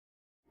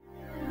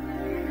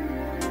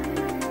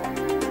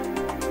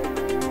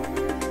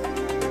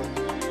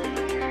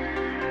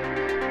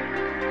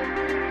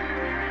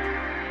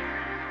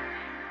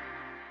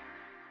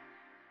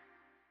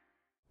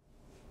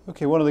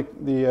Okay, one of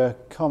the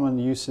common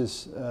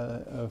uses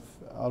of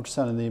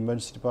ultrasound in the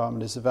emergency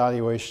department is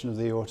evaluation of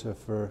the aorta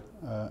for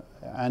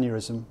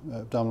aneurysm,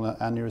 abdominal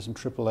aneurysm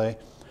AAA.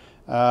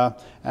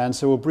 And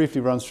so we'll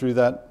briefly run through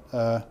that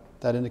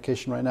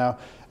indication right now.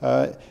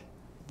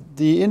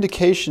 The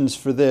indications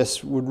for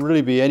this would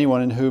really be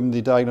anyone in whom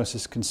the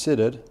diagnosis is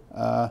considered,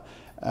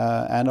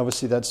 and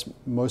obviously that's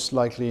most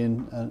likely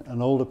in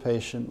an older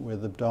patient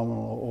with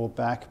abdominal or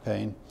back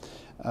pain.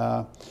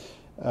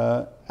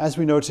 As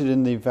we noted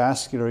in the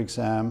vascular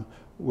exam,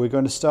 we're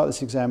going to start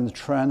this exam in the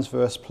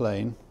transverse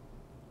plane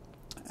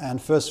and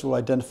first of all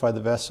identify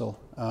the vessel.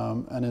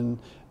 And in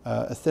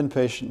a thin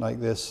patient like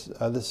this,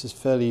 this is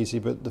fairly easy,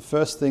 but the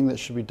first thing that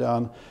should be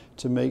done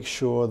to make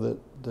sure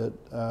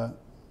that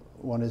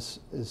one is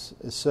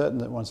certain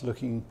that one's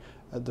looking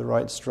at the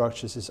right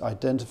structures is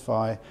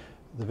identify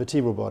the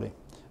vertebral body,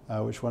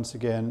 which once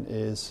again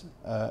is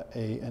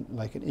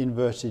like an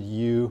inverted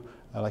U,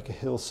 like a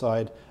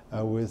hillside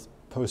with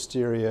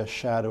posterior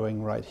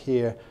shadowing right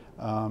here.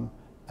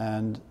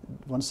 And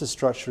once the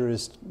structure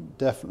is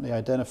definitely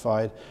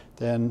identified,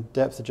 then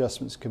depth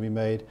adjustments can be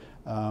made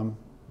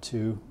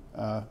to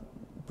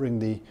bring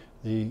the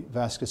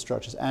vascular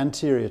structures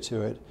anterior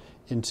to it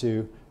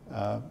into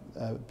a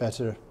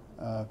better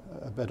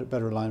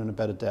alignment and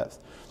better depth.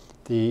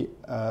 The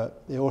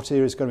aorta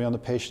is going to be on the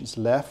patient's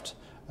left.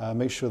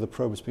 Make sure the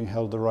probe is being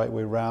held the right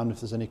way around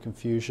if there's any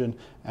confusion,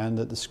 and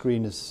that the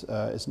screen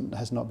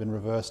has not been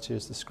reversed.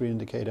 Here's the screen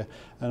indicator.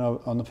 And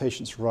on the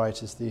patient's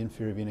right is the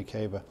inferior vena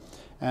cava.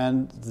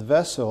 And the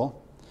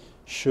vessel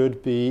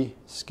should be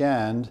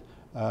scanned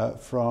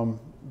from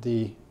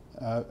the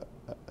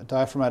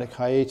diaphragmatic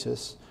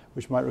hiatus,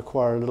 which might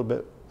require a little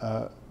bit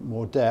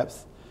more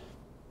depth,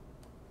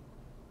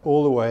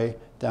 all the way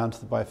down to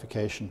the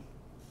bifurcation.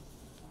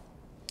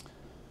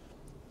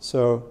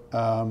 So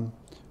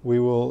we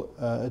will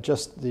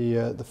adjust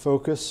the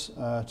focus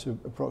to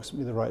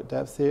approximately the right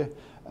depth here,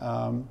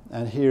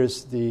 and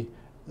here's the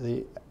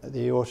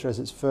aorta as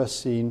it's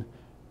first seen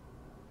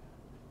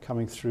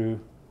coming through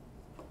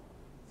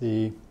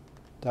the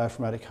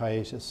diaphragmatic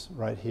hiatus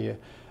right here,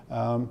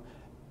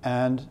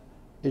 and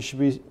it should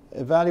be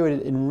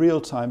evaluated in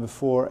real time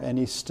before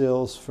any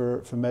stills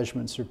for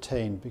measurements are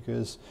obtained,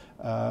 because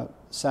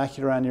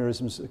saccular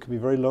aneurysms can be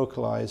very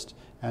localized,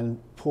 and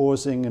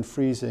pausing and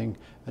freezing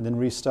and then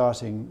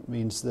restarting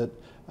means that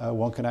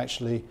one can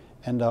actually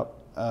end up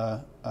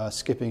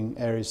skipping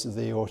areas of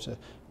the aorta.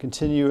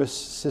 Continuous,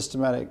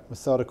 systematic,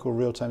 methodical,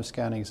 real-time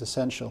scanning is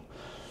essential.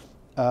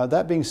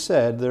 That being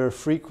said, there are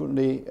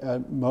frequently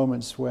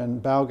moments when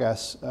bowel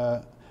gas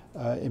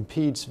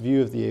impedes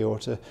view of the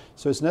aorta,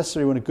 so it's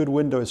necessary when a good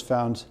window is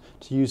found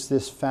to use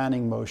this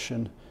fanning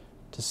motion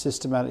to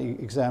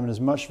systematically examine as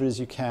much of it as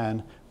you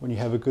can when you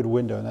have a good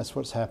window, and that's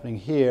what's happening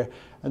here.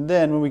 And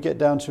then when we get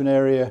down to an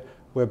area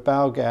where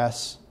bowel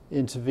gas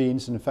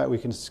intervenes, and in fact we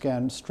can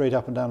scan straight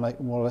up and down, like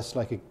more or less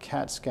like a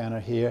CAT scanner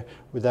here,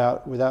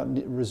 without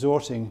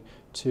resorting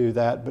to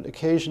that, but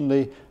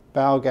occasionally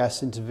bowel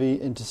gas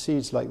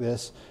intercedes like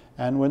this,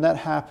 and when that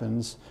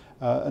happens,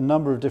 a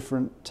number of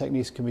different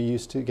techniques can be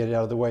used to get it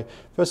out of the way.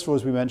 First of all,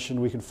 as we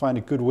mentioned, we can find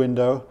a good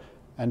window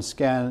and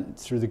scan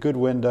through the good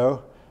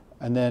window,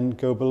 and then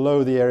go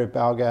below the area of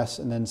bowel gas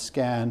and then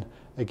scan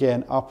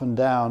again up and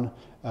down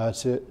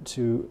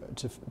to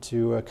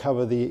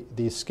cover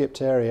the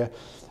skipped area.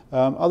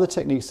 Other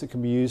techniques that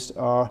can be used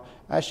are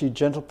actually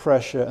gentle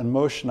pressure and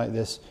motion like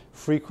this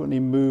frequently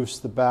moves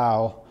the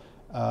bowel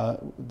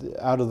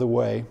out of the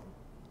way,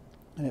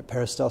 and it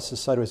peristalsis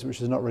sideways,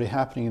 which is not really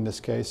happening in this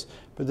case,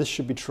 but this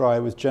should be tried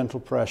with gentle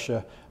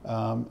pressure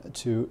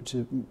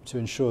to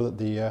ensure that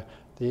the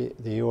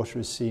aorta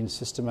is seen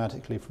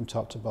systematically from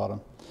top to bottom.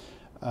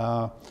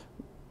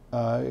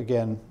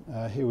 Again,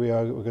 here we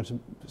are. We're going to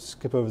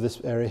skip over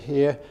this area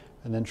here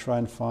and then try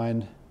and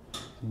find,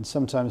 and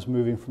sometimes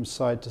moving from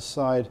side to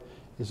side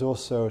is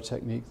also a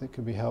technique that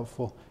can be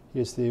helpful.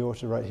 Here's the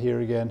aorta right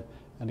here again,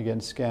 and again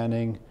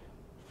scanning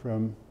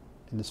from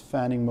in this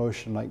fanning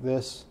motion like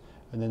this,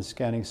 and then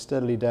scanning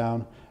steadily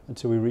down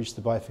until we reach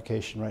the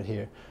bifurcation right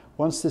here.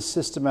 Once this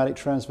systematic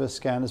transverse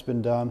scan has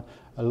been done,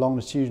 a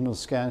longitudinal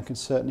scan can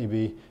certainly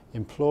be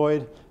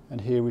employed,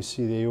 and here we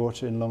see the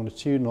aorta in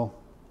longitudinal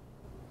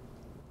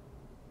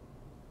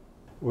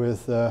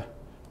with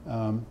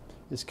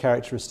its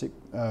characteristic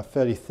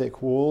fairly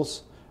thick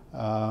walls,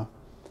 and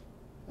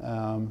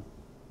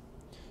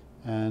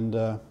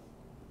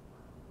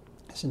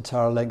its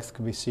entire length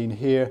can be seen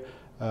here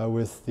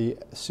with the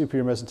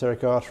superior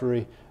mesenteric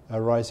artery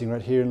rising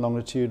right here in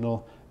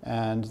longitudinal,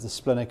 and the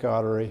splenic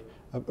artery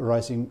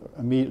rising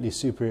immediately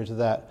superior to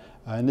that.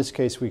 In this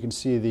case, we can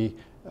see the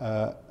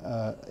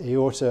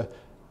aorta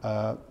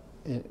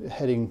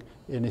heading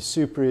in a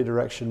superior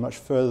direction much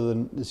further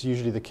than is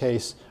usually the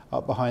case,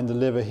 up behind the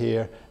liver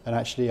here, and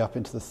actually up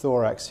into the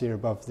thorax here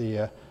above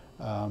the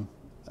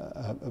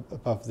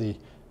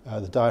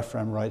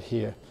diaphragm right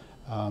here.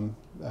 It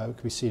can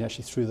be seen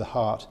actually through the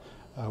heart,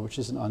 which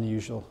is an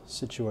unusual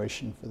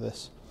situation for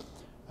this.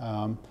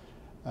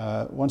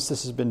 Once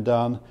this has been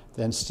done,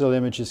 then still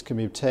images can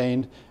be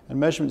obtained, and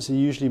measurements are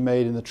usually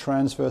made in the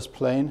transverse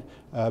plane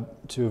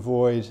to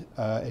avoid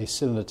a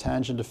cylinder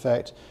tangent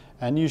effect,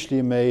 and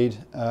usually made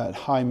at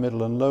high,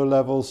 middle and low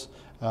levels,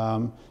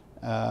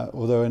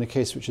 although in a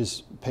case which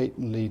is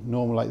patently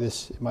normal like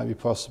this, it might be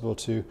possible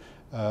to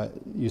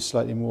use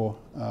slightly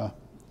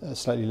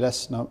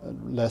less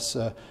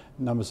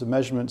numbers of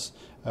measurements.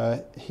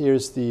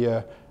 Here's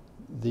the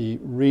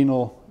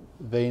renal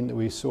vein that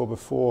we saw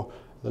before,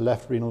 the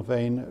left renal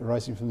vein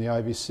rising from the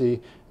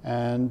IVC,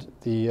 and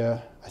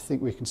I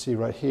think we can see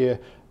right here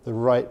the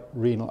right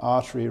renal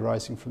artery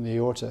rising from the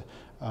aorta.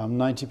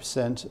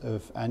 90%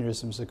 of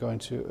aneurysms are going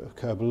to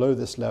occur below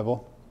this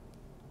level.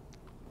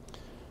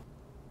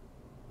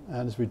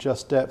 And as we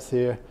adjust depth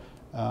here,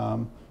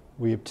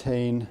 we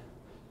obtain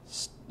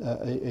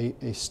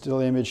a still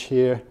image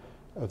here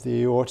of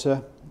the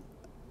aorta.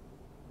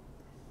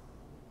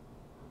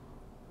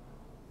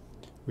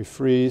 We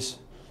freeze,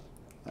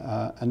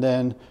 and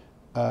then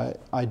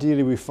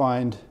ideally we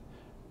find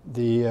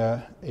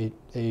a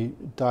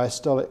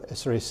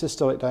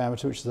systolic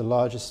diameter, which is the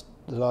largest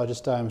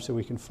diameter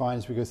we can find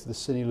as we go through the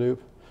cine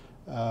loop,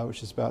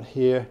 which is about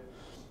here.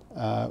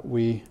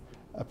 We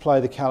apply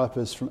the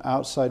calipers from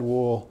outside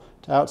wall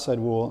to outside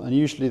wall, and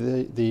usually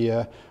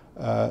the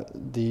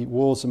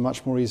walls are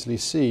much more easily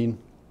seen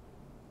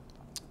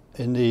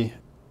in the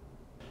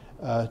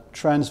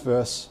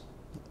transverse,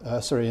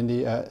 in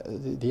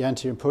the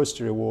anterior and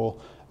posterior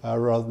wall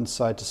rather than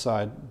side to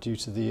side, due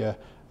to the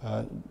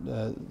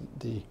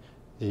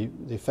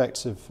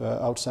effects of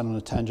ultrasound on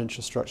a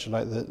tangential structure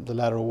like the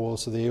lateral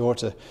walls of the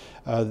aorta.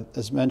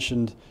 As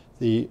mentioned,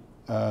 the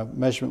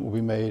measurement will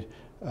be made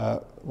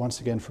once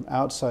again from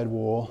outside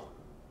wall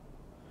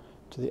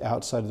to the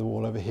outside of the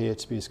wall over here,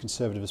 to be as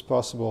conservative as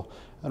possible.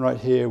 And right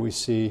here we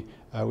see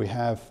we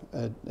have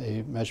a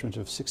measurement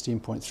of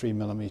 16.3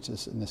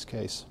 millimeters in this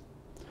case.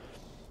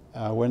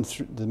 When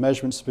the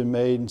measurements have been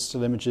made in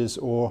still images,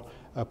 or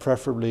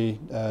preferably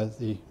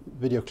the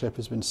video clip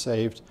has been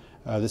saved,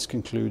 this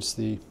concludes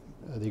the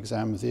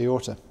exam of the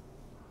aorta.